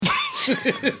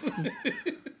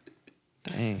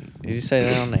Dang. Did you say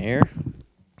that on the air?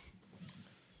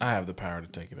 I have the power to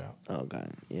take it out. Oh, God.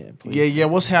 Yeah, please. Yeah.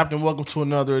 What's happening? Welcome to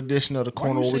another edition of The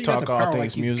Corner where we talk all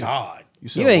things music. God.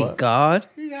 You ain't God.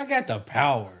 Yeah, I got the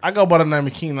power. I go by the name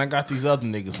of King. I got these other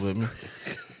niggas with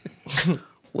me.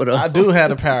 What up? I do have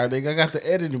the power, nigga. I got the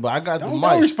editing, but I got the mic.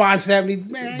 Don't respond to that,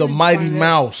 man. The mighty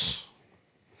mouse.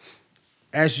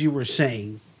 As you were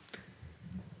saying,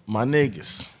 my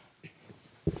niggas.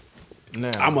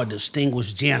 Now, I'm a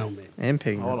distinguished gentleman. And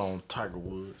pigments. hold on, Tiger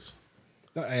Woods.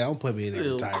 Hey, don't put me in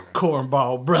there, Tiger.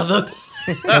 Cornball, brother.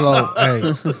 Hello,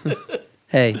 hey.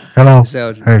 Hey. Hello. It's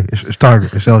LG. Hey, it's Tiger.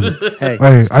 It's LG. Hey.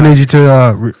 Hey, I need you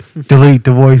to delete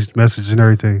the voice message and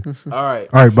everything. All right.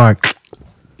 All right, bye.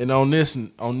 And on this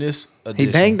edition, He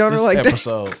banged on her this like that?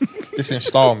 episode, This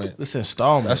installment. this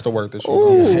installment. That's the word that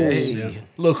you Hey,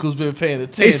 look who's been paying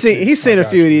attention. He's seen a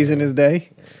few of these in his day.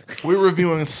 We're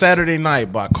reviewing Saturday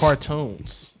Night by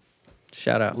CARRTOONS.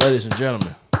 Shout out. Ladies and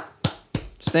gentlemen,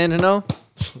 Standing on?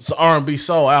 it's an R&B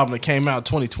soul album that came out in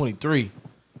 2023.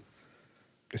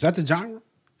 Is that the genre?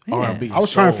 R&B I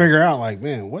was soul. trying to figure out, like,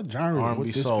 man, what genre R&B would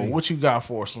this soul. be? What you got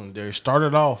for us, Legendary? Start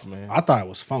it off, man. I thought it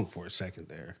was funk for a second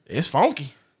there. It's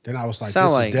funky. Then I was like, Sound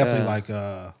this like, is definitely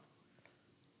that-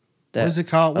 what is it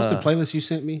called? What's the playlist you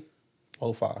sent me?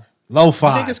 Lo-fi.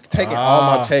 Lo-fi. Niggas taking all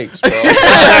my takes, bro.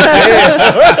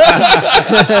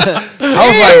 I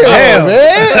was like,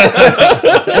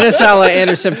 damn. And it sound like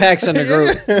Anderson .Paak's in the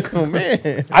group. Oh,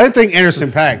 man. I didn't think Anderson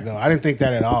 .Paak, though. I didn't think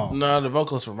that at all. No, the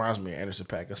vocalist reminds me of Anderson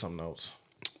 .Paak. That's something else.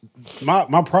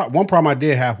 One problem I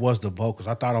did have was the vocals.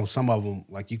 I thought on some of them,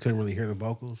 like, you couldn't really hear the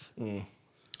vocals.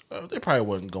 They probably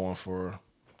wasn't going for.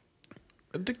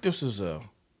 I think this is a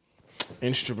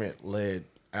instrument-led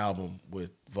album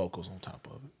with vocals on top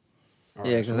of it.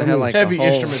 Yeah, because they had like Heavy a whole,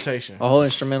 instrumentation. a whole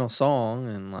instrumental song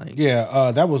and like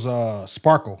Yeah, that was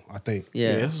Sparkle, I think.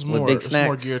 yeah, This is with more. big It's more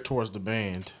snacks. geared towards the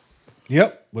band.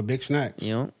 Yep, with Big Snacks.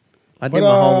 You know, I did my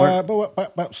homework.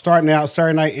 But starting out,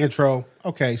 Saturday Night intro.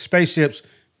 Okay, Spaceships,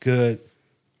 good.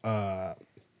 I'm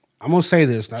gonna say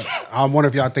this. I wonder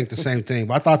if y'all think the same thing,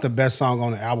 but I thought the best song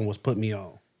on the album was "Put Me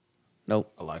On."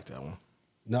 Nope, I like that one.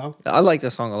 No, I like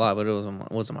that song a lot, but it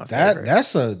wasn't my favorite.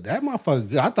 that motherfucker.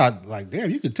 Good. I thought like, damn,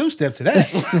 you could two step to that.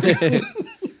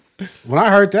 When I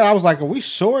heard that, I was like, are we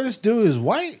sure this dude is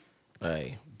white?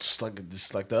 Hey, just like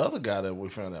the other guy that we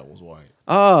found out was white.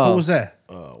 Oh, Who was that?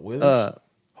 Withers.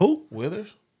 Who?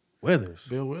 Withers. Bill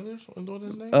Bill Withers. What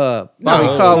his name? Bobby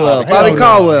No, Caldwell. hell Bobby no.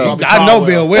 Caldwell. I know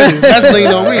Bill Withers. That's lean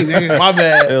on me, nigga. My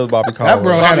bad. It was Bobby That Caldwell.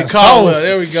 bro had a Caldwell, soul.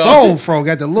 there we go. Soul fro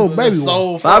got the little baby one.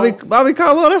 Soul Bobby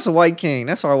Caldwell. That's a white king.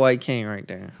 That's our white king right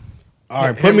there. All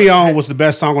right, "Put Me On" was the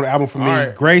best song on the album for me. All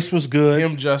right. Grace was good.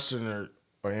 Him, Justin,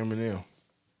 or Eminem.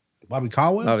 Bobby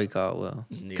Caldwell. Bobby Caldwell.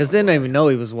 Because they didn't even know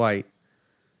he was white.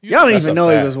 Y'all didn't That's even a know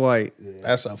he fact. was white.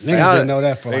 That's a Niggas fact. didn't know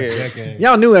that for like a decade.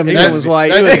 Y'all knew Eminem was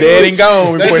white. He was dead and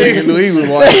gone before he knew he was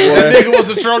white, That boy. nigga was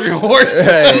a Trojan horse.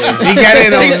 He got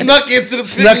in on He it. snuck into the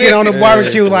Snuck in on the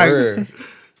barbecue like, Word.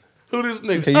 Who this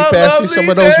nigga? Can you pass me some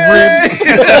of those ribs?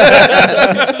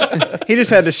 He just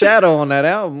had the shadow on that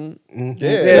album. Yeah,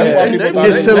 that's why people thought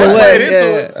His he was black. silhouette. into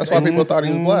Yeah. it. That's why people thought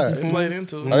he was black. They played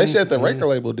into it. No, they said the record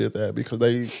label did that because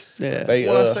they Yeah.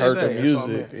 Well, I say heard that, the that's what I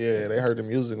music. meant. Yeah, they heard the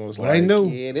music and was Well, like, they knew.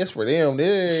 yeah, this for them.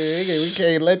 We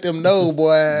can't let them know,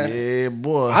 boy. Yeah,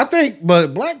 boy. I think,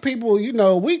 but black people, you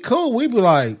know, we cool. We be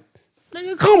like,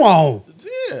 nigga, come on.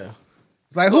 Yeah.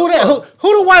 Like, who that?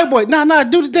 Who the white boy? Nah,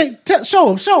 do the thing.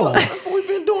 Show him. We've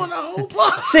been doing the whole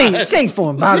block. Sing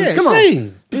for him, Bobby. Yeah, Come sing.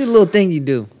 on. Do the little thing you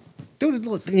do. Do the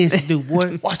little things you do,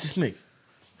 boy. Watch this nigga.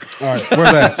 All right,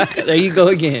 we're back. There you go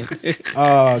again.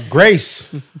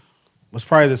 Grace was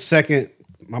probably the second,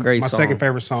 my Great song. second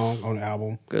favorite song on the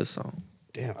album. Good song.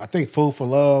 Damn, I think "Food for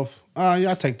Love."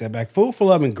 Yeah, I take that back. "Food for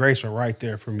Love" and "Grace" are right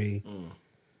there for me.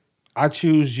 "I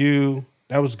Choose You."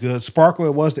 That was good. "Sparkle."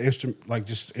 It was the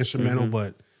just instrumental,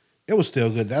 but it was still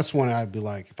good. That's when I'd be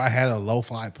like, if I had a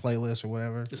lo-fi playlist or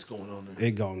whatever, What's going on there?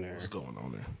 it go in there. What's going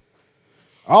on there?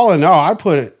 All in all, I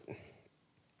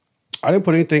didn't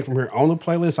put anything from here on the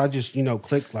playlist. I just,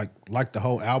 click like the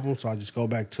whole album, so I just go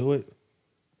back to it.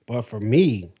 But for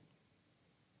me,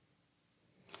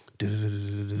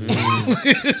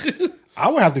 I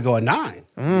would have to go a 9.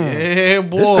 Yeah,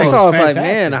 boy. This I thing saw, I was like, fantastic.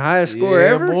 man, the highest score yeah,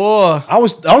 ever. boy.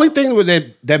 The only thing with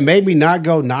that made me not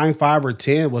go 9, 5, or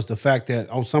 10 was the fact that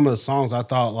on some of the songs I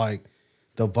thought like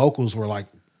the vocals were like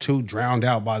too drowned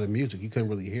out by the music. You couldn't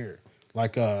really hear it.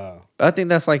 Like But I think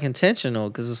that's like intentional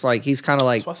because it's like he's kind of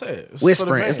like That's what I said. It's whispering.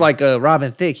 for the It's band. like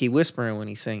Robin Thicke. He whispering when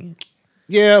he's singing.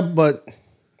 yeah, but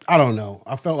I don't know.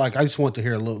 I felt like I just want to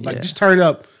hear a little Yeah. just turn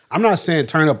up. I'm not saying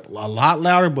turn up a lot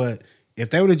louder, but if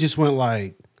they would have just went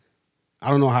like, I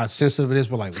don't know how sensitive it is,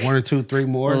 but like 1 or 2, 3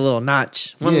 more. A little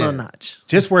notch. One little notch.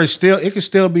 Just where it could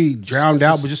still be drowned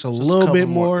out, but just a little bit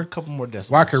more. A couple more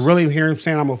decibels. Where I could really hear him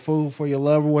saying I'm a fool for your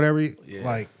love or whatever. Yeah.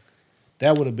 Like,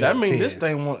 that would have been That mean 10. this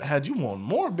thing had you want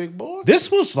more, big boy.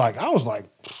 This was like, I was like,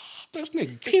 this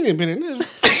nigga Keenan been in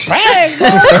this bag, bro.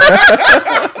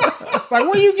 Like,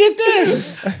 where you get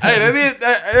this? Hey,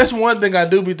 that's one thing I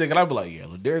do be thinking. I be like, yeah,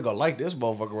 Derek gonna like this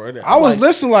motherfucker right there. I was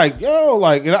listening like, yo,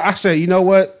 like, I said, you know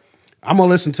what? I'm gonna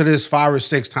listen to this 5 or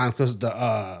 6 times because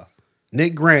the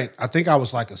Nick Grant, I think I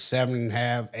was like a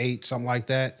 7.5, 8, something like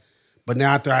that. But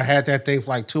now after I had that thing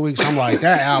for like 2 weeks, I'm like,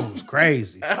 that album's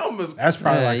crazy. That's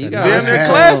probably like you a gotta damn near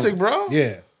classic, bro.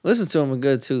 Yeah. Listen to him a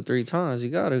good 2-3 times. You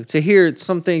gotta to hear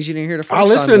some things you didn't hear the first I time.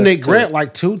 listened to Nick it. Grant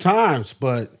like 2 times,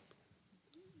 but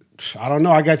I don't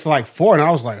know. I got to like 4 and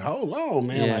I was like, hold on,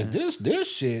 man. Yeah. Like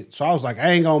this shit. So I was like, I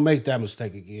ain't gonna make that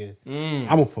mistake again.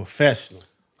 I'm a professional.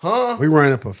 Huh? We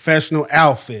running a professional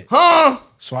outfit. Huh?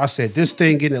 So I said, this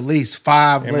thing getting at least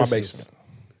 5 In my listens. basement.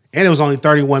 And it was only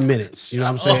 31 minutes. You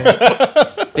know what I'm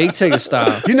saying? Big ticket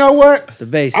style. You know what? The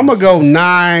basement. I'm gonna go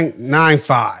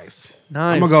 9.95.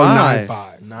 I'm gonna go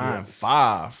 9.5.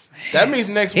 9.5. That means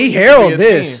next He week heralded it could be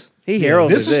a this. 10. He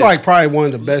heralded This is like probably one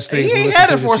of the best things. He to ain't listen had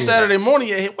to it for this year. Saturday morning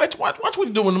yet. Watch what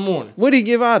he do in the morning. What did he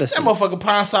give Odyssey? That motherfucker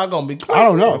Pine Side gonna be crazy. I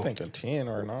don't know. I think a 10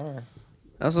 or a 9.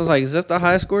 That's what I was like. Is that the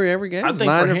highest score he ever gave? I It's think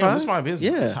 9 for or him, 5? this might be his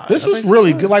Yeah. his highest. This I was think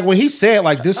really so. good. Like when he said,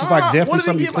 like this is like What definitely did he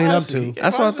something you give clean up Odyssey? to. He gave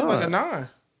That's what I Odyssey like a thought. 9.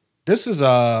 This is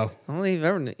I don't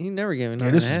think he never gave it. yeah,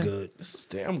 this is good. This is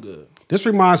damn good. This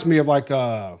reminds me of like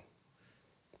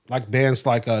bands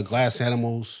like Glass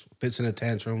Animals, Fits in the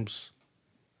Tantrums.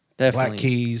 Definitely. Black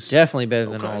Keys. Definly better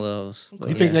than Okay. all those. But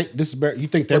You think yeah. this is better? You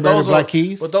think they're better than Black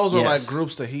Keys? But those are Yes. like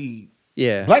groups that he.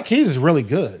 Yeah. Black Keys is really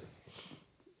good.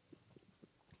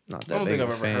 Not I that don't big think of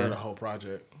I've a ever fan. heard the whole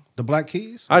project. The Black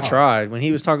Keys. I Oh. tried. When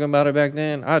he was talking about it back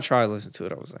then, I tried to listen to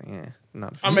it. I was like, yeah,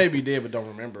 not a I fan. maybe did, but don't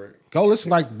remember it. Go listen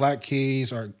like Black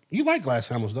Keys or you like Glass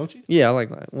Animals, don't you? Yeah, I like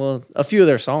that. Well, a few of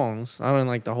their songs. I don't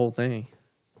like the whole thing.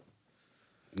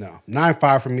 No,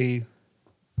 9.5 for me.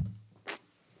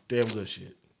 Damn good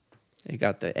shit. They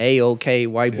got the A-OK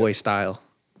white boy style.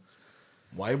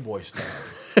 White boy style.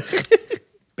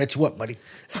 Bet you what, buddy?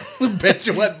 Bet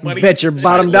you what, buddy? Bet your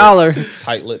bottom dollar.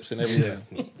 Tight lips and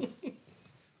everything.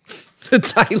 The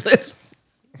tight lips.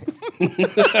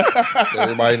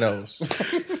 Everybody knows.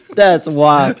 That's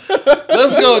wild.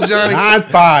 Let's go, Johnny.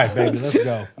 9.5, baby. Let's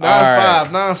go. 9.5.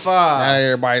 9.5. Now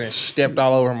everybody done stepped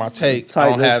all over my take. Tight I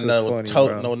don't have lips is funny,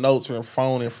 bro. no notes or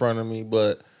phone in front of me,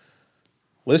 but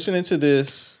listening to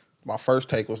this, my first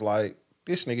take was like,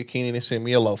 this nigga Keenan done sent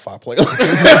me a lo-fi playlist.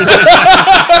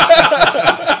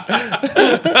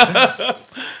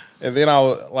 And then I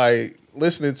was like,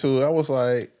 listening to it, I was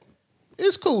like,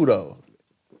 it's cool though.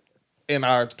 And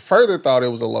I further thought it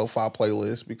was a lo-fi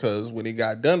playlist because when he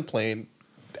got done playing,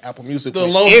 Apple Music The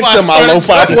went lo-fi into my started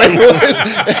lo-fi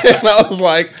playlist. And I was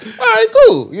like, all right,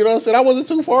 cool. You know what I'm saying? I wasn't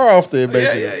too far off there,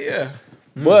 basically. Yeah.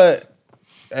 But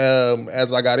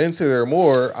as I got into there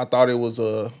more, I thought it was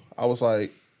I was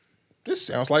like, this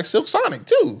sounds like Silk Sonic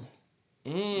too.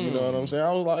 You know what I'm saying?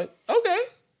 I was like, okay,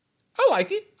 I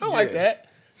like it. I like that.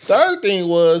 Third thing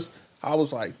was, I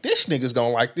was like, this nigga's gonna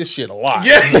like this shit a lot.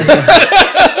 Yeah.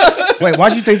 Wait,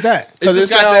 why'd you think that? Because it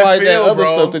just got sounds that like that feel, other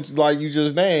bro. stuff that like you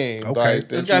just named. Okay. Like,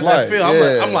 that It's got you that like. feel.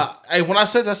 Yeah. I'm like, hey, when I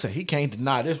said that, I said, he can't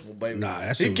deny this one, baby. Nah,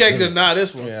 that he shit was can't good. deny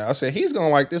this one. Yeah, I said he's gonna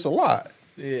like this a lot.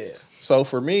 Yeah. So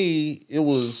for me,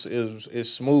 it's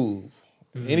smooth.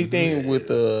 Anything with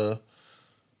the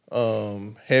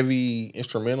heavy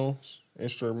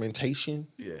instrumentation,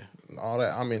 Yeah. and all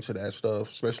that, I'm into that stuff.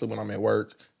 Especially when I'm at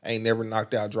work, I ain't never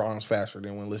knocked out drawings faster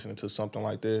than when listening to something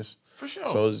like this. For sure.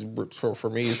 So it's, for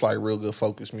me, it's like real good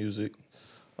focus music.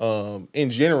 In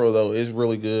general, though, it's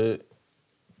really good.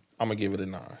 I'm gonna give it a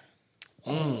 9.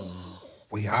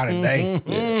 We hot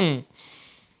today.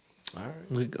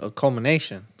 A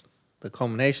culmination. The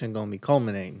culmination gonna be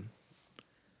culminating.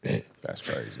 That's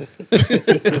crazy.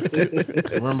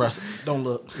 Remember, I said, don't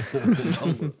look.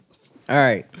 Don't look. All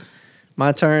right,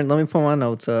 my turn. Let me pull my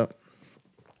notes up.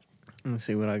 Let me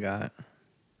see what I got.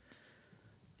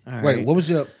 All right. Wait, what was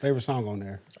your favorite song on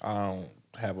there? I don't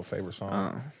have a favorite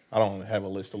song. I don't have a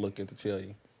list to look at to tell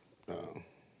you.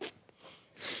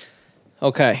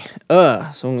 Okay.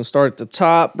 So I'm gonna start at the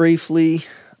top briefly.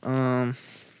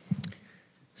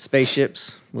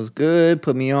 Spaceships was good.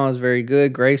 Put Me On was very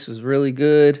good. Grace was really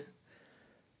good.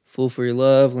 Fool for Your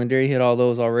Love. Lindari hit all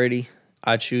those already.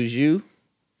 I Choose You,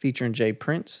 featuring Jay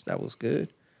Prince. That was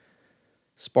good.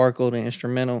 Sparkle, the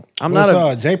instrumental. I'm Was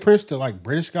not a. Jay Prince the like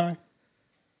British guy?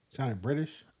 Sounded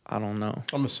British. I don't know.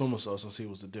 I'm assuming so since he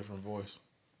was a different voice.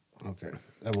 Okay,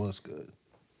 that was good.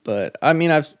 But I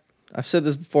mean, I've said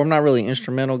this before. I'm not really an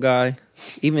instrumental guy.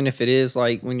 Even if it is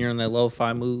like when you're in that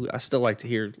lo-fi mood, I still like to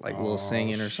hear like a little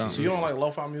singing or something. So you don't like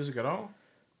lo-fi music at all?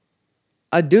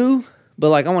 I do, but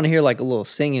like I want to hear like a little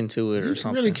singing to it or You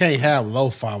something. really can't have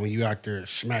lo-fi when you out there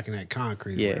smacking that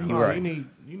concrete. Yeah, around. you're No, right. you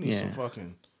need some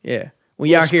fucking Yeah, when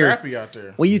you out here, scrappy out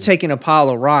there. when you taking a pile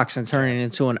of rocks and turning it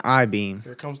into an I-beam,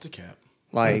 Here comes the cap.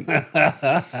 like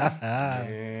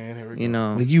And here we go. you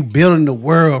know, When you building the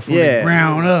world from Yeah. the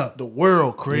ground up. The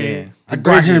world, yeah, Craig. I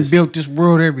go out here and build this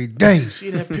world every day.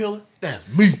 See that pillar? That's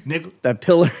me, nigga. that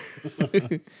pillar.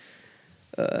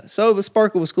 So, but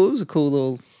Sparkle was cool. It was a cool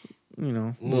little,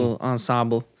 little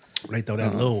ensemble. They throw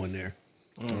that little in there.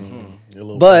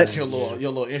 But Your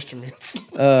little instruments.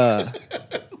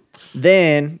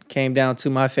 then came down to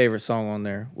my favorite song on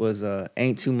there was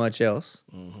 "Ain't Too Much Else."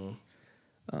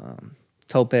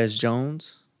 Topaz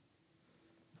Jones.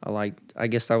 I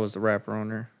guess that was the rapper on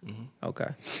there. Okay,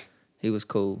 he was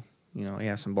cool. He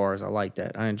had some bars. I like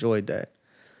that. I enjoyed that.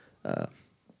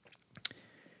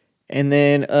 And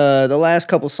then the last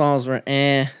couple songs were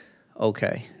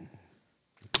okay.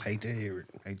 Hate to hear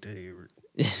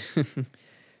it.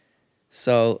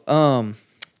 So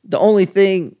the only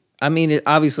thing, I mean, it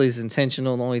obviously is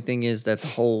intentional. The only thing is that the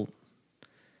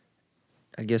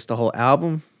whole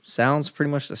album sounds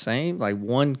pretty much the same, like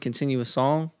one continuous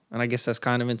song. And I guess that's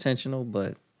kind of intentional,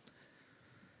 but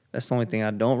that's the only thing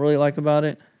I don't really like about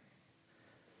it.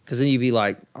 Because then you'd be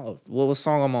like, oh, what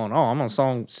song I'm on? Oh, I'm on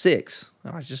song 6.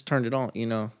 And I just turned it on,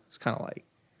 It's kind of like.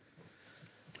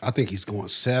 I think he's going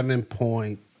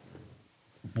 7.1.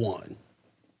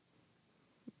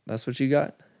 That's what you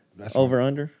got? That's Over, right.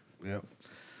 under? Yep.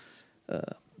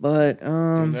 But,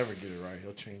 He'll never get it right.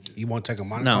 He'll change it. You want to take a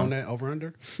moniker No. on that over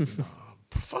under?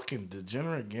 Fucking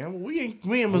degenerate gamble. We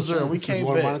in Missouri. We can't You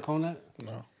want a bet. moniker on that?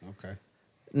 No. Okay.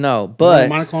 no, You want a but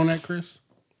moniker on that, Chris?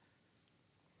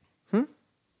 You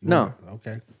no. want it?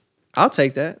 Okay. I'll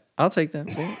take that. Because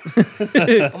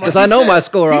Because I know my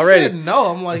score already. Said no.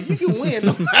 I'm like, you can win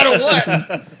no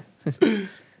matter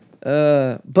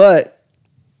what. But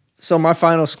so my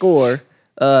final score,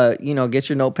 get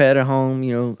your notepad at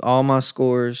home, all my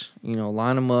scores,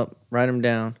 line them up, write them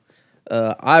down.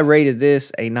 I rated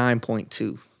this a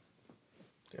 9.2.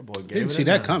 That boy gave Didn't it see a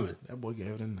that 9. coming. That boy gave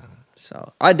it a 9.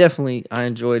 So I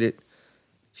enjoyed it.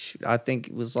 Shoot, I think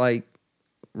it was like,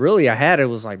 really it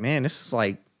was like, man, this is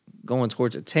like going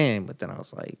towards a 10. But then I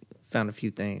was like, found a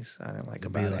few things I didn't like Be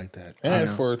about it. like that. And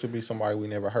for it to be somebody we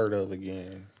never heard of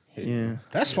again. Yeah.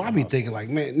 That's why I be thinking like,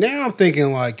 man, now I'm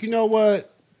thinking like, you know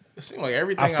what? It seemed like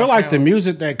everything. I feel like the found-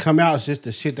 music that come out is just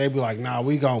the shit they be like, nah,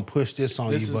 we gonna push this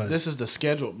on This you, is the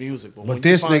scheduled music. But when you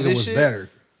this find nigga this was shit, better.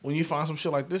 When you find some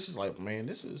shit like this, it's like, man,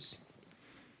 this is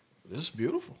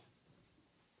beautiful.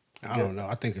 I don't know.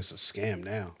 I think it's a scam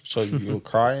now. So you gonna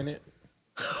cry in it?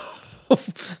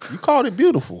 You called it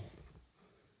beautiful.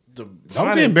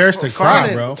 Don't be embarrassed to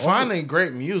cry, bro. Finding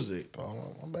great music.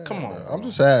 Oh, my bad, Come on, bro. bro. I'm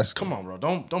just asking. Come on, bro.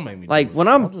 Don't make me Like do it. when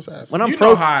I'm just asking. when I'm you know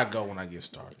pro how I go when I get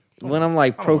started. when I'm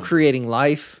like I don't wanna- procreating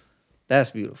life, that's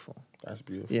beautiful. That's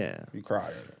beautiful. Yeah. You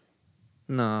cried in it.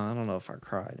 No, I don't know if I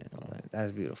cried in it. But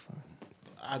that's beautiful.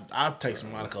 I'll take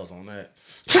some monikers on that.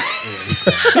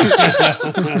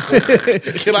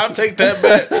 Can I take that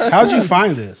back? How'd you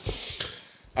find this?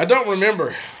 I don't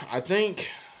remember. I think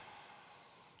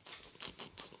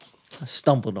I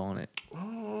stumbled on it.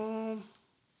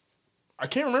 I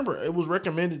can't remember. It was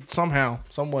recommended somehow,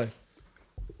 some way.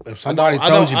 If somebody I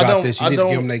told don't- you I about don't- this, you I need to give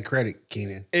don't- them their credit,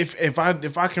 Keenan. If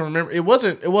I can remember, it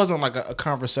wasn't like a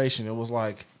conversation. It was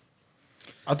like,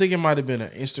 I think it might have been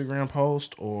an Instagram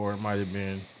post or it might have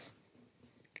been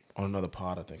on another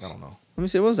pod. I think, I don't know. Let me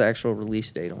see. What was the actual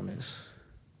release date on this?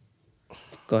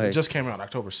 Go It ahead. just came out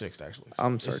October 6th, actually.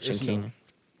 I'm It's searching, new. Keenan.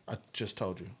 I just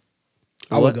told you.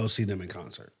 I would go see them in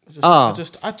concert. Oh.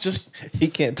 I just. He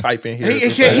can't type in here. He at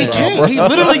the same time, can't. bro. He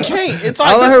literally can't. It's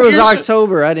like All I heard was here's-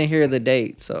 October. I didn't hear the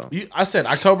date. So I said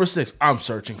October 6th. I'm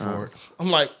searching for it.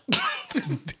 I'm like,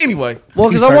 anyway. well,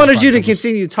 He because I searched wanted you to October.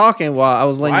 continue talking while I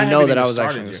was letting you know that I was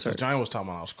actually going to Because search. Johnny was talking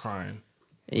about I was crying.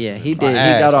 Yeah, he I did. He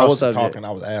asked. got I off wasn't subject. talking.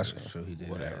 I was asking. So he did.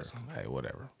 Whatever. Hey,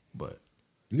 whatever. But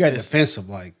You got defensive,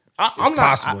 like I'm it's not.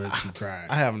 possible that she cried.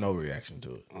 I have no reaction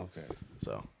to it. Okay,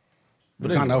 So,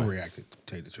 but kind of overreacted. To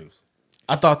tell you the truth.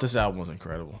 I thought this album was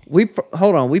incredible.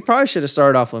 Hold on. We probably should have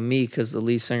started off with me because the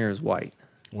lead singer is white.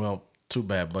 Well, too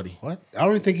bad, buddy. What? I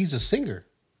don't even think he's a singer.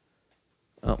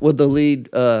 With the lead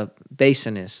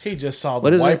bassist. He just saw What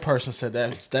the is white it? person said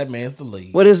that man's the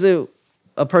lead. What is it?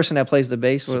 A person that plays the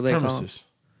bass? What do they call him? Supremacist.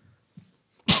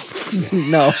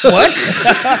 No.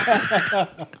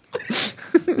 What?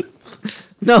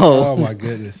 No. Oh my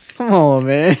goodness. Come on,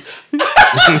 man.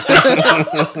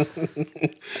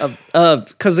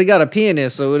 Because they got a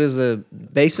pianist, so it is a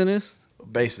bassist?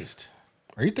 Bassist.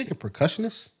 Are you thinking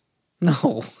percussionist?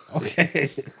 No. Okay.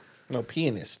 No,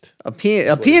 pianist. A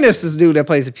pianist is the dude that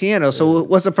plays the piano. So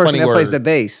what's the person Funny that plays word. the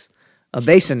bass? A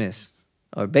bassist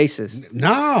or bassist.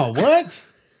 No, what?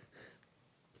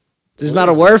 There's not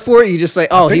a word for it. You just say,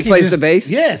 "Oh, he think plays the just- bass."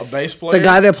 Yes. A bass player. The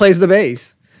guy that plays the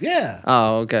bass. Yeah.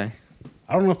 Oh, okay.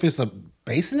 I don't know if it's a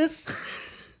bassist.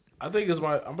 I think it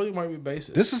might be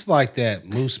bassist. This is like that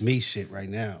moose meat shit right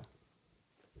now.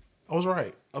 I was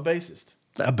right. A bassist.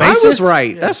 A I was bassist?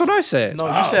 right. Yes. That's what I said. No,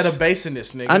 you said a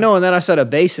bassist, nigga. I know, and then I said a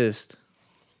bassist.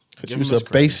 Cause Give you was him a his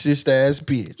credit. bassist ass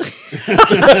bitch.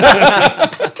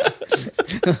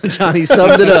 Johnny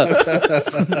summed it up.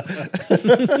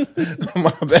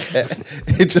 My bad.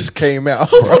 It just came out.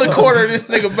 Put Bro. a quarter of this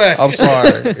nigga back. I'm sorry.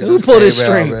 It just pulled his came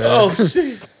string? man. Oh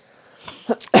shit.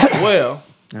 Well,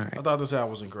 All right. I thought this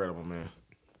album was incredible, man.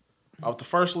 Off the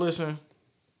first listen,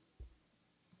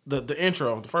 the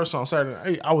intro, the first song,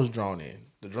 Saturday, I was drawn in.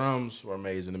 The drums were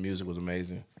amazing. The music was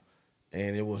amazing,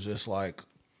 and it was just like,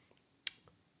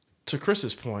 to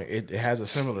Chris's point, it has a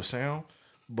similar sound,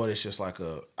 but it's just like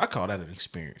I call that an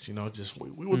experience. You know, just we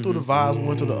went through the vibes, we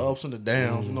went through the ups and the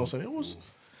downs. You know what I'm saying?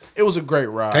 It was a great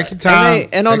ride. Take your time.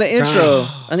 And on Take the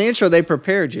your intro, time. they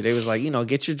prepared you. They was like,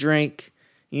 get your drink,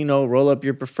 roll up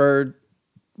your preferred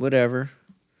whatever.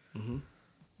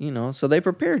 So they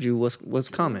prepared you what's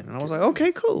coming. And I was like,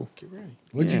 okay, cool. Get ready.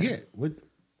 What'd you Yeah. get?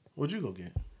 What'd you go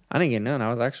get? I didn't get none.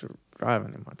 I was actually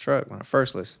driving in my truck when I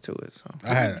first listened to it. So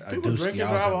I had a People drink dooski. and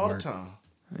I drive was all at the work. time.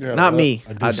 Yeah, not me.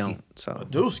 a I dooski. don't. So A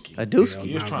dooski. A dooski.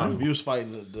 You was trying to use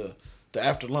fighting the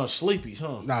after lunch sleepies,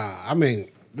 huh? Nah, I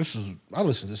mean, I listen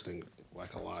to this thing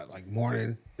like a lot, like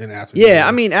morning, then afternoon. Yeah,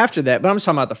 I mean after that, but I'm just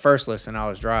talking about the first listen. I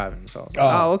was driving, so I was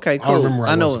like, okay, cool. I don't remember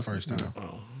where I know was the first time.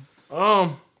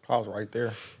 I was right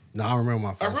there. No, I remember my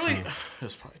I first really, time.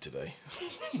 it's probably today.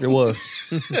 It was.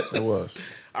 It was.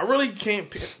 I really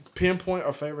can't pinpoint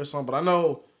a favorite song, but I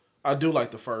know I do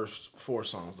like the first 4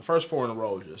 songs. The first 4 in a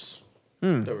row, just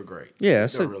they were great. Yeah,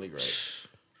 they were really great.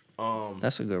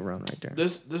 That's a good run right there.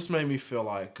 This made me feel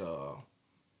like a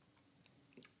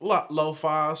lot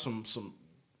lo-fi, some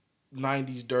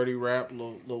 90s dirty rap,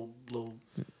 little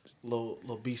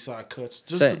B-side cuts.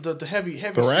 Just Say- the heavy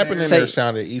The rapping in snares. there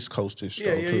sounded East Coastish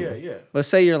Yeah, though, too. yeah. But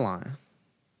say your line.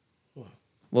 What?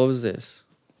 What was this?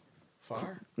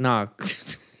 Fire. Nah.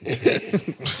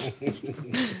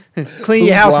 Clean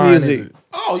your house line is music. it?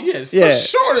 Oh yeah, for Yeah.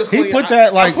 sure. This He clean. put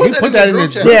that, like, he put that in group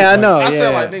his chat. group. Yeah, I know. I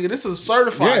said yeah. like, nigga, this is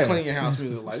certified Yeah. clean your house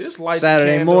music. Like this light the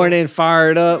Saturday candle. morning,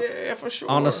 fired up Yeah, for sure.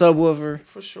 on the subwoofer.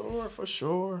 For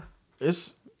sure.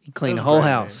 It's You clean the That's whole great,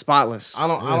 house, man. spotless. I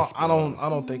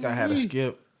don't think I had a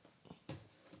skip.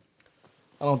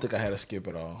 I don't think I had a skip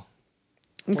at all.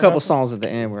 A couple songs at the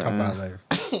end were Talk about it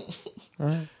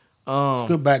later. Um,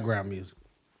 Good background music.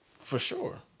 for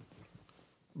sure.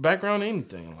 Background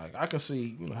anything. Like I can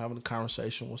see, having a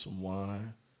conversation with some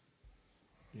wine.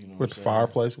 You know With what the I'm saying?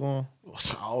 fireplace going.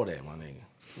 All that, my nigga.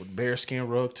 With bearskin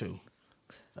rug too.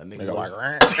 That nigga, Nigga like,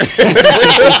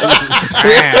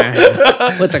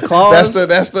 with the claws.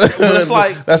 that's the But it's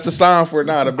like- that's the sign for it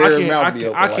now. The bear I mouth be can-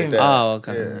 open I like can- that. Oh,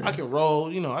 okay. Yeah. I can roll,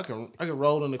 I can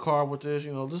roll in the car with this,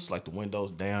 this is like the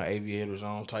windows down, aviators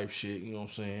on type shit, you know what I'm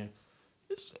saying?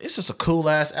 It's just a cool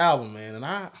ass album, man, and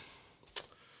I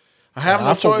have no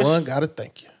I for choice. one gotta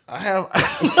thank you. I have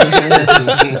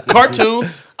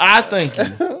cartoons. I thank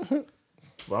you,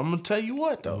 but I'm gonna tell you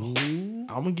what though, I'm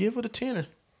gonna give it a 10.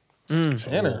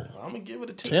 Tanner. I'm gonna give it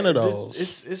a 10. 10 of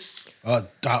those. It's.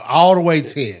 All the way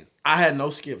 10. I had no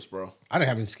skips, bro. I didn't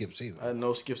have any skips either. I had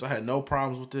no skips. I had no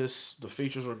problems with this. The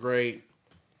features were great.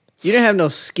 You didn't have no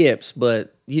skips,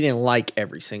 but you didn't like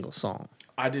every single song.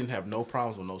 I didn't have no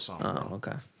problems with no song. bro. Oh,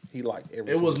 okay. He like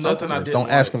every It was single nothing I song. didn't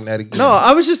Don't ask like. him that again. No,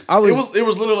 I was. It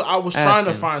was literally. I was trying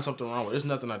to Asking. find something wrong with it. There's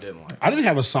nothing I didn't like. I didn't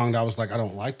have a song that I was like, I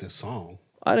don't like this song.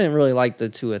 I didn't really like the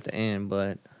 2 at the end,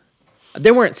 but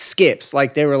they weren't skips.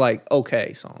 Like they were like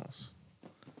okay songs.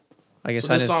 I guess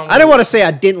So this song I didn't was- want to say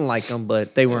I didn't like them,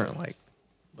 but they weren't like.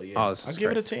 But yeah, Oh, this I is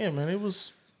give it a 10, man.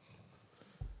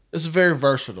 It's very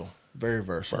versatile. Very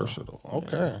versatile. Versatile.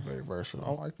 Okay. Yeah, very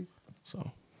versatile. I like it. So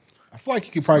I feel like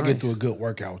you could probably nice. get through a good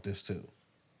workout with this too.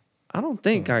 I don't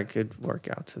think I could work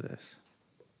out to this.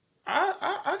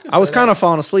 I I was kind of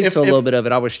falling asleep to a little bit of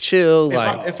it. I was chill,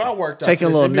 like if I worked out, taking a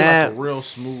this, little it'd be nap. like a real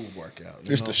smooth workout. You It's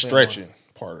know the what I'm saying? stretching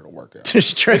part of the workout. to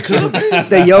stretch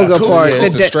the yoga part, Yeah,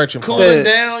 it's the the, stretching Like, part. cooling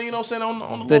down. You know what I'm saying? On the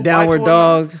the little bike or downward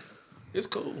whatnot. dog. It's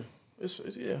cool. It's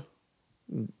yeah.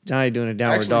 Johnny doing a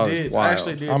downward dog is I wild.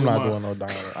 actually did. I'm do not mine. doing no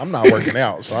downward. I'm not working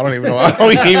out, so I don't even know. I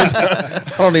don't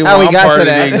even How we I'm got part to of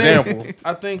that. the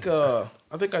example.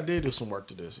 I think I did do some work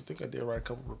to this. I think I did write a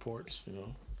couple reports.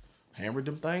 Hammered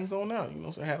them things on out.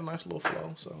 So I had a nice little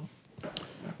flow. So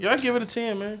yeah, I give it a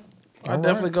 10, man. I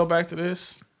definitely go back to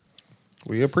this.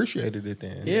 We appreciated it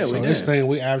then. Yeah, So we this did. thing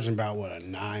we averaging about what, a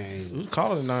 9, We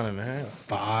call it a 9.5.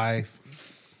 5.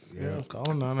 Yeah, call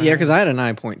it 9.5. Yeah, because I had a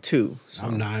 9.2. So.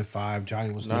 I'm 9.5.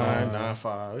 Johnny was 9, 9.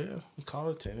 9.5. Yeah, we call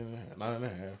it 10.5, 9.5.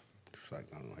 It's like,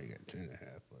 I don't know, you got 10.5.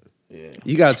 But Yeah.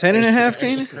 You got a 10 and a half,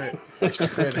 Kanan? Extra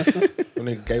credit. When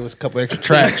they gave us a couple extra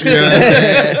tracks, you know what I'm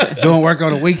saying? doing work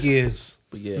on the weekends.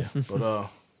 But yeah,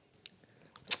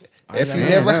 If you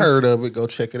never heard of it, go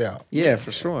check it out. Yeah,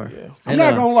 for sure. Yeah. I'm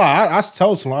not gonna lie. I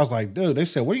told someone, I was like, dude, they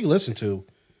said, what do you listen to?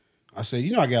 I said, I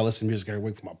gotta listen to music every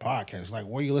week for my podcast. Like,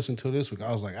 what are you listening to this week?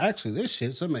 I was like, actually, this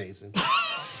shit's amazing.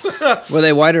 Were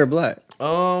they white or black?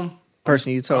 I'm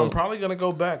Person you told. probably gonna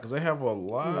go back because they have a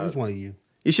lot. Which one of you?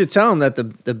 You should tell him that the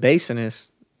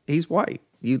bassist, he's white.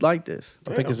 You'd like this.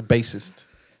 I think it's bassist.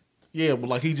 Yeah, but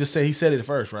like he said it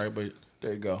first, right? But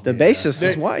there you go. The bassist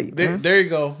is white. There, man. there you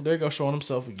go. There you go, showing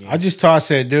himself again. I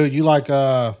said, dude, you like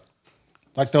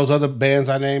those other bands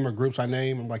I name or groups I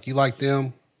name? I'm like, you like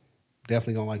them?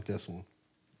 Definitely gonna like this one.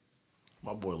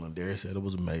 My boy Lindari said it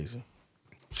was amazing.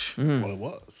 Well, it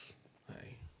was.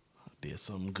 Hey, I did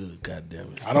something good. God damn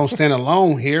it. I don't stand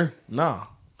alone here. Nah,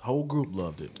 whole group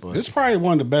loved it. But This is probably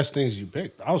one of the best things you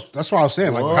picked. That's what I was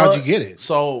saying. Like, how'd you get it?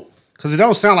 So Because it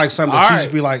don't sound like something that All you right.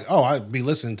 should be like, oh, I'd be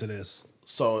listening to this.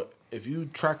 So if you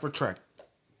track for track,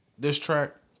 this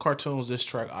track, cartoons, this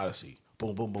track, Odyssey,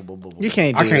 boom, boom, boom, boom, boom, boom. You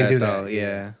can't do I can't that, do though. that.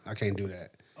 Yeah. I can't do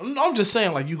that. I'm just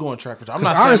saying, like, you going track for track. I'm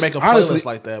 'Cause not saying make a playlist honestly-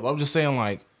 like that, but I'm just saying,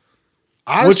 like,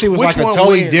 Odyssey was which like a one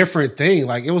totally wins? different thing.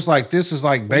 Like, it was like, this is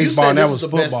like you baseball said and that this was is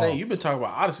the best football. thing. You've been talking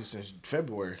about Odyssey since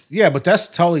February. Yeah, but that's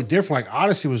totally different. Like,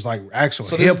 Odyssey was like actual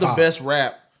So this hip is the hop. best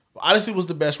rap. Odyssey was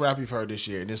the best rap you've heard this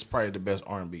year, and this is probably the best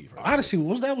R&B you've heard. Odyssey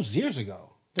that was years ago.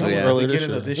 That was Yeah. the Earlier this beginning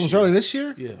year. of this It was year. early this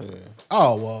year? Yeah.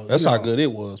 Oh, well. That's you how know. good it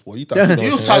was. Boy, you thought you,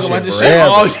 You was was talking about this shit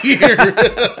all year.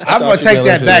 I'm going to you take gonna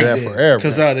that listen back to that then. forever.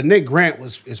 Because the Nick Grant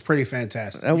is pretty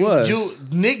fantastic. That was.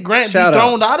 Nick Grant Shout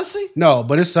dethroned Odyssey? No,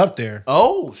 but it's up there.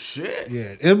 Oh, shit.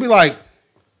 Yeah. It'll be like,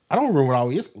 I don't remember what all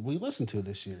we listened to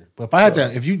this year. But if I had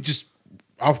to, if you just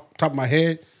off the top of my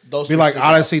head, Those be two like stick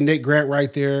out. Odyssey, Nick Grant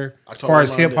right there. As October far as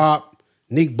London. hip hop,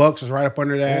 Neek Bucks is right up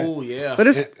under that. Oh, yeah. But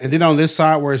it's And then on this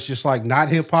side where it's just like not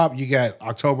hip hop, you got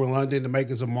October London, The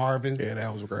Makings of Marvin. Yeah,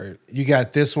 that was great. You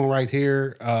got this one right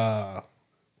here.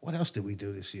 What else did we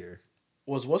do this year?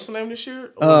 What's the name this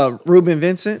year? Or Ruben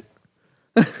Vincent.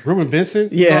 Ruben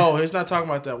Vincent? Yeah. No, he's not talking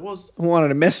about that. Who wanted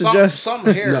to message Something, us?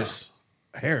 something Harris.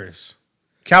 Harris.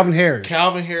 Calvin Harris.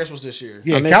 Calvin Harris was this year.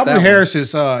 Yeah, I missed Calvin that one. Harris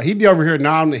is he'd be over here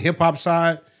now on the hip hop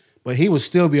side, but he would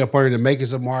still be up under the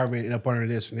Makings of Marvin and up under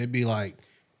this, and it'd be like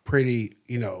pretty,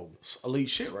 It's elite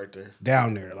shit right there.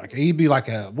 down there. Like he'd be like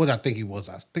what I think he was.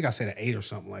 I think I said an 8 or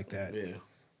something like that. Yeah.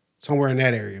 Somewhere in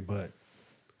that area. But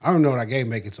I don't know what I gave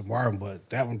Makings of Marvin, but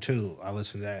that one too, I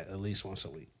listen to that at least once a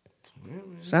week.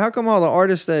 So how come all the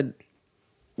artists that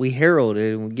we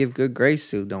heralded and we give good grace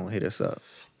to don't hit us up?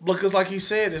 Because like he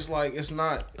said, it's like, it's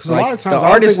not. Because Like, a lot of the times I don't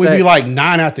think artists we'd be that- like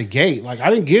 9 out the gate. Like I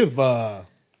didn't give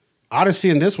Odyssey,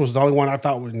 and this was the only one I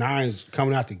thought was 9s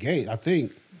coming out the gate. I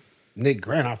think Nick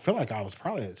Grant, I feel like I was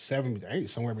probably at 7 to 8,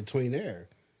 somewhere between there.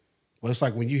 But it's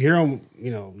like when you hear him,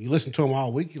 you listen to him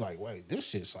all week, you're like, wait, this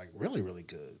shit's like really, really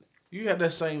good. You had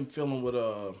that same feeling with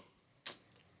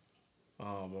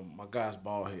my guy's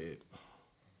bald head.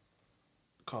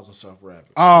 Calls himself Rabbit.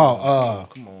 Oh,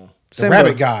 Come on. the Simba.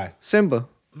 rabbit guy. Simba.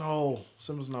 No,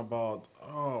 Simba's not bald.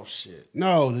 Oh, shit.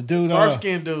 No, the dude Dark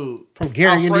skinned dude. from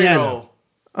Gary, Indiana.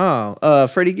 Oh,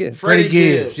 Freddie Gibbs. Freddie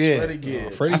Gibbs, yeah. Freddie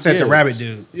Gibbs. Freddie I said the Gibbs. rabbit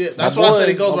dude. Yeah, that's what I said.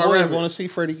 He goes by my boy Rabbit. going to see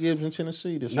Freddie Gibbs in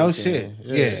Tennessee this No weekend. shit.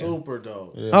 Yeah. Super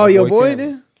dope. Yeah, Oh, my your boy Cam.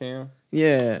 did? Cam.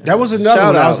 Yeah. That was another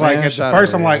Shout one. I out, was like, man. at the Shout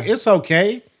first, out, I'm man. like, it's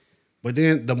okay. But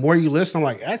then the more you listen, I'm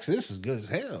like, actually, this is good as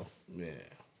hell. Yeah.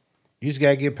 You just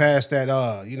gotta get past that.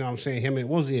 You know what I'm saying? Him and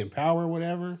what was he in Power or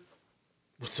whatever?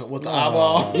 With the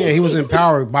eyeball. Yeah, he was in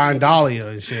Power buying Dahlia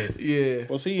and shit. Yeah.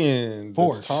 Was he in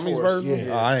Force. Tommy's Force, version?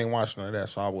 yeah. I ain't watched none of that,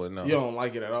 so I wouldn't know. You don't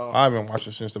like it at all. I haven't watched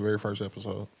it since the very first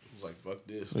episode. I was like, fuck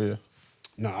this. Yeah.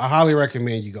 No, I highly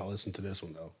recommend you go listen to this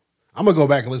one though. I'm gonna go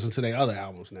back and listen to their other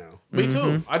albums now. Me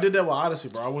too. I did that with Odyssey,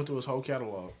 bro. I went through his whole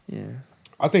catalog. Yeah.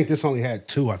 I think this only had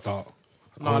 2. I thought.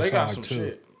 No, Only they saw got like some 2.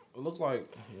 shit. It looks like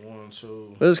 1,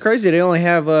 2. But it's crazy. They only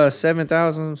have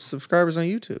 7,000 subscribers on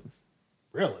YouTube.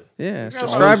 Really? Yeah. got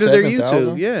Subscribe to their 7,000?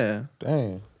 YouTube. Yeah.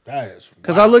 Dang. That is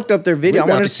Because I looked up their We video. I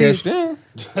about wanted to see. catch them.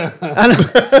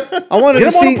 I wanted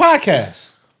Get to him on see. the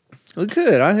podcast. We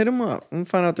could. I hit them up and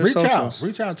find out their socials.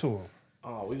 Reach out to him.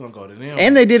 Oh, we gonna go to them.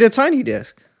 And they did a tiny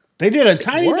desk. They did a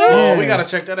tiny Oh, desk. we gotta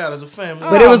check that out as a family.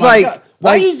 But it was my like- God.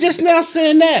 Why like- you just now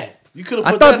saying that? You could have.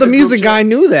 I thought the music guy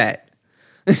knew that.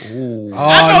 I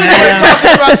know he been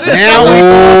talking about this. Now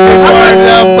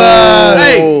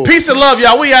Hey, peace and love,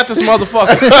 y'all. We at this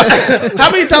motherfucker.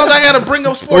 How many times I gotta bring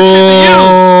up sports shit to you?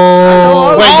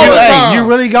 All the time. you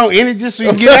really gonna end it just so you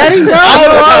can get at him, bro?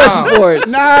 the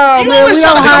sports. No, You man, always we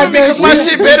trying don't to help hide me because that my shit.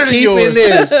 shit better than Keeping yours.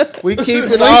 this. We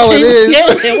keeping all of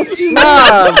this. Yeah, what you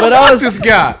Nah, but I was. This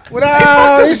guy. What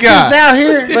fuck this this guy. shit's out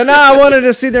here. But now I wanted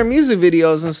to see their music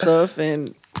videos and stuff,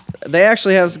 and they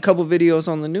actually have a couple videos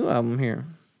on the new album here.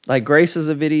 Like Grace is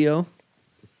a video.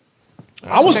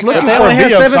 I was Check looking that for out. a They only had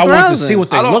video because I wanted to 7,000. see what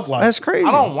they I don't- look like. That's crazy.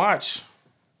 I don't watch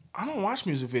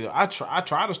music videos. I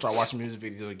try to start watching music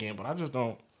videos again, but I just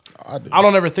don't. I do. I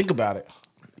don't ever think about it.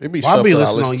 It be Well, I'll stuff be that I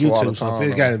listening on listen to all the YouTube, so if time,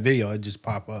 it's got a video, it just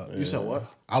pop up. You said what?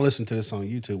 I listen to this on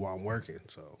YouTube while I'm working.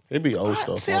 So It be old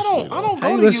stuff. See, I mostly, don't though. go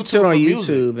I to listened to it on for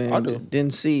music. YouTube I and do.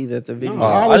 didn't see that the video.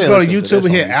 I I always didn't go to listen to YouTube this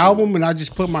and hit on YouTube. album, and I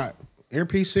just put my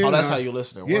earpiece in. Oh, that's and how I- you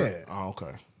listen at Yeah. work? Oh,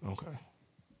 okay. Okay.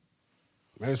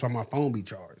 That's why my phone be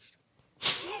charged.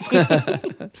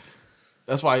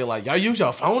 That's why you're like, y'all use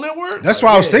your phone at work? That's Like,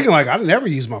 why I was yeah. thinking, like, I never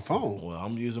use my phone. Well,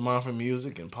 I'm using mine for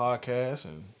music and podcasts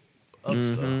and other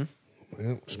stuff.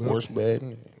 Well, Sports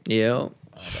betting, Yeah.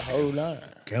 the whole line.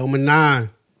 Kelman 9.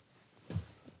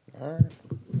 All right.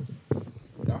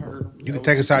 What I heard. You can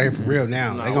take us out here for real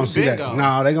now. No, They gonna we see been that. gone.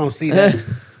 No, they gonna see that.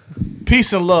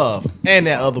 Peace and love. And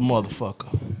that other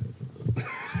motherfucker.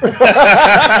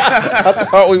 I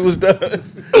thought we was done.